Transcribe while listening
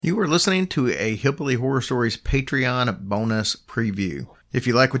You are listening to a Hillbilly Horror Stories Patreon bonus preview. If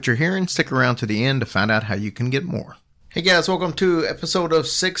you like what you're hearing, stick around to the end to find out how you can get more. Hey guys, welcome to episode of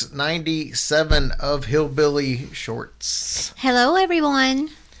 697 of Hillbilly Shorts. Hello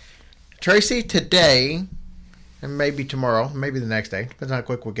everyone. Tracy, today, and maybe tomorrow, maybe the next day, depends on how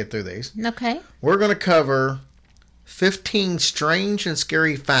quick we'll get through these. Okay. We're going to cover 15 strange and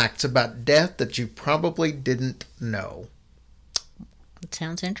scary facts about death that you probably didn't know. It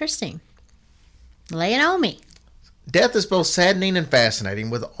sounds interesting. Lay it on me. Death is both saddening and fascinating,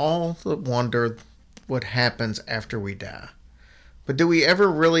 with all the wonder what happens after we die. But do we ever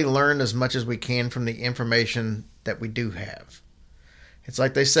really learn as much as we can from the information that we do have? It's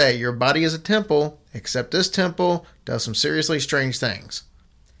like they say, your body is a temple, except this temple does some seriously strange things.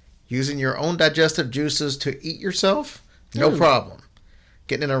 Using your own digestive juices to eat yourself? No problem.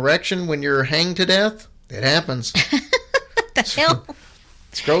 Getting an erection when you're hanged to death? It happens. What the hell?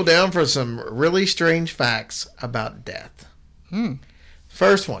 Scroll down for some really strange facts about death.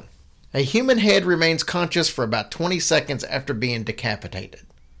 First one. A human head remains conscious for about 20 seconds after being decapitated.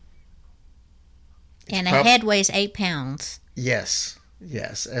 And a head weighs 8 pounds. Yes,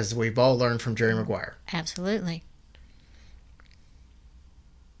 as we've all learned from Jerry Maguire. Absolutely.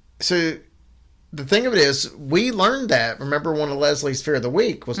 So, the thing of it is, we learned that. Remember, one of Leslie's Fear of the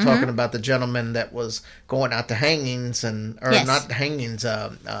Week was talking about the gentleman that was going out to hangings, not hangings,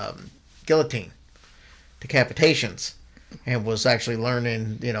 guillotine, decapitations, and was actually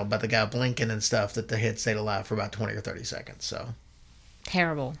learning, about the guy blinking and stuff, that the head stayed alive for about 20 or 30 seconds. So,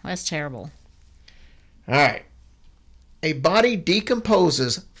 Terrible. That's terrible. all right. A body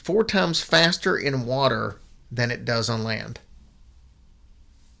decomposes 4 times faster in water than it does on land.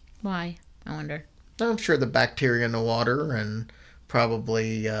 Why? I wonder. I'm sure the bacteria in the water and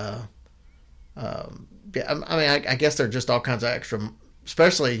probably, I guess they're just all kinds of extra,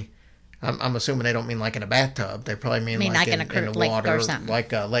 especially, I'm assuming they don't mean like in a bathtub. They probably mean like in the lake water, or something.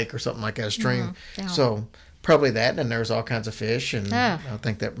 like a lake or something like that, a stream. Yeah. So probably that, and there's all kinds of fish, and Oh. I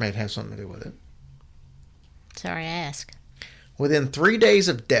think that might have something to do with it. Sorry I asked. Within 3 days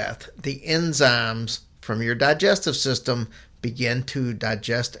of death, the enzymes from your digestive system begin to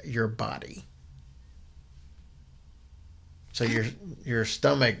digest your body. So your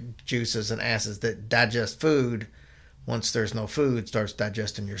stomach juices and acids that digest food, once there's no food, starts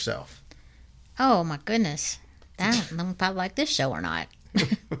digesting yourself. Oh my goodness. I don't know if I like this show or not.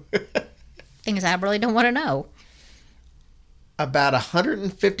 Things I really don't want to know. About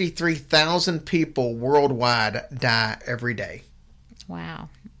 153,000 people worldwide die every day. Wow.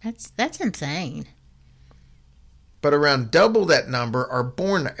 That's insane. But around double that number are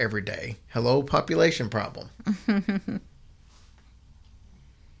born every day. Hello, population problem.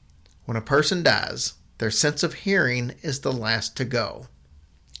 When a person dies, their sense of hearing is the last to go.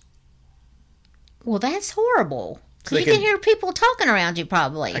 Well, that's horrible. So You can hear people talking around you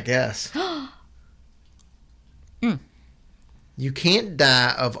probably. I guess. You can't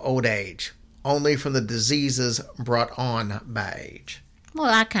die of old age, only from the diseases brought on by age. Well,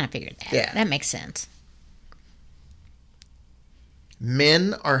 I kind of figured that. Yeah. That makes sense.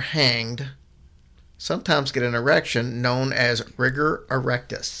 Men are hanged, sometimes get an erection known as rigor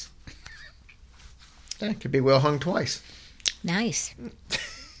erectus. That could be well hung twice. Nice.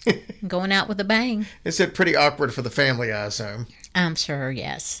 Going out with a bang. It's pretty awkward for the family, I assume. I'm sure,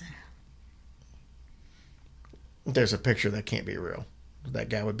 yes. There's a picture that can't be real. That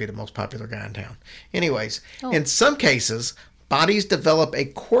guy would be the most popular guy in town. Anyways, Oh. in some cases, bodies develop a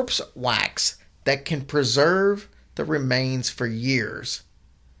corpse wax that can preserve the remains for years.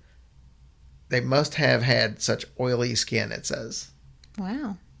 They must have had such oily skin, it says.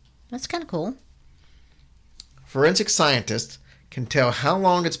 Wow. That's kind of cool. Forensic scientists can tell how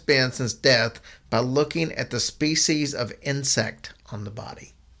long it's been since death by looking at the species of insect on the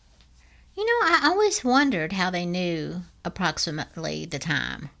body. You know, I always wondered how they knew approximately the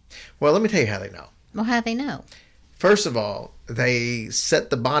time. Well, let me tell you how they know. Well, how do they know? First of all, they set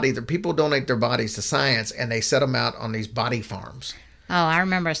the body, the people donate their bodies to science, and they set them out on these body farms. Oh, I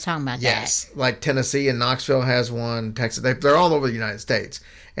remember us talking about Yes, like Tennessee and Knoxville has one, Texas. They're all over the United States.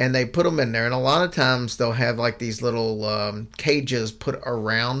 And they put them in there, and a lot of times they'll have like these little cages put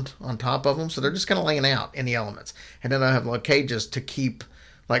around on top of them. So they're just kind of laying out in the elements. And then they'll have little cages to keep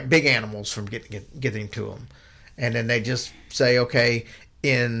like big animals from getting to them. And then they just say, okay,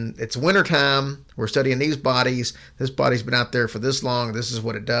 it's wintertime, we're studying these bodies. This body's been out there for this long. This is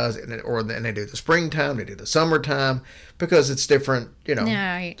what it does. And then they do the springtime, they do the summertime, because it's different, that.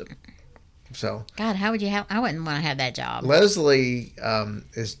 No, So God, how would you have? I wouldn't want to have that job. Leslie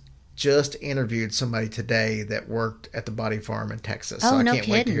just interviewed somebody today that worked at the Body Farm in Texas. Oh, So I no can't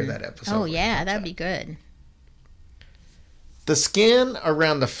wait to kidding. hear that episode. Oh, yeah, that'd be good. The skin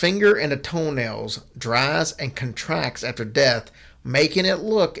around the finger and the toenails dries and contracts after death, making it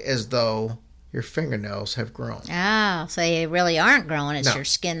look as though your fingernails have grown. Oh, so they really aren't growing. It's No. your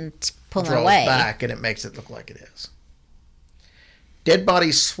skin pulling Draws away. back and it makes it look like it is. Dead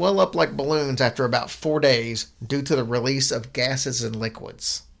bodies swell up like balloons after about 4 days due to the release of gases and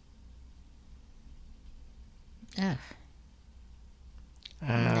liquids. Ugh,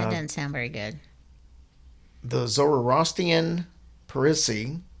 that doesn't sound very good. The Zoroastrian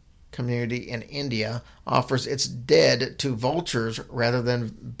Parsi community in India offers its dead to vultures rather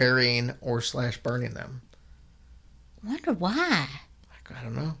than burying or / burning them. Wonder why. I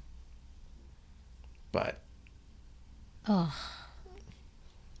don't know. But, Oh,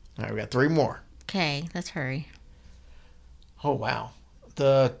 all right, we got 3 more. okay, let's hurry. Oh, wow.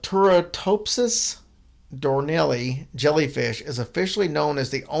 The Turritopsis dornelli jellyfish is officially known as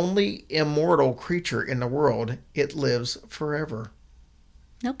the only immortal creature in the world. It lives forever.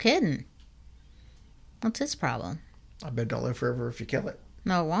 No kidding. What's its problem? I bet it don't live forever if you kill it.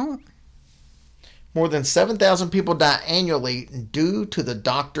 No, it won't. More than 7,000 people die annually due to the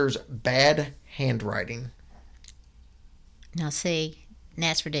doctor's bad handwriting. Now, see,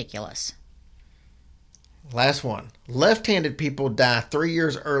 that's ridiculous. Last one. Left-handed people die 3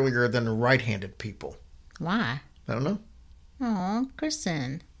 years earlier than right-handed people. Why? I don't know. Oh,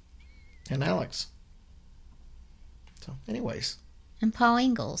 Kristen. And Alex. So, anyways. And Paul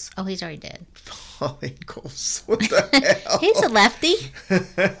Ingalls. Oh, he's already dead. Paul Ingalls. What the hell? He's a lefty.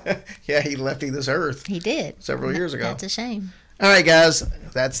 Yeah, he lefted this earth He did. several years ago. That's a shame. All right, guys.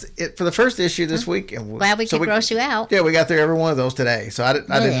 That's it for the first issue this week. And Glad we could gross you out. Yeah, we got through every one of those today. So I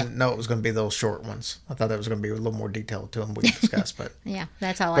didn't know it was going to be those short ones. I thought there was going to be a little more detail to them we could discuss. But Yeah,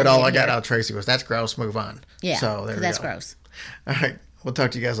 that's all but I all I did got here. out of Tracy was, that's gross, move on. Yeah, So there we that's go. gross. All right. We'll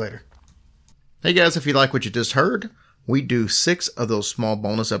talk to you guys later. Hey, guys, if you like what you just heard, we do 6 of those small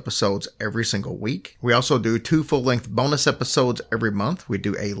bonus episodes every single week. We also do 2 full-length bonus episodes every month. We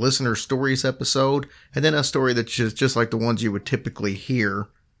do a listener stories episode and then a story that's just like the ones you would typically hear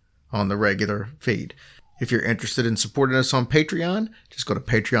on the regular feed. If you're interested in supporting us on Patreon, just go to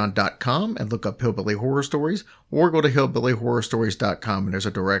patreon.com and look up Hillbilly Horror Stories, or go to hillbillyhorrorstories.com and there's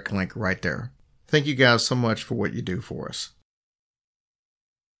a direct link right there. Thank you guys so much for what you do for us.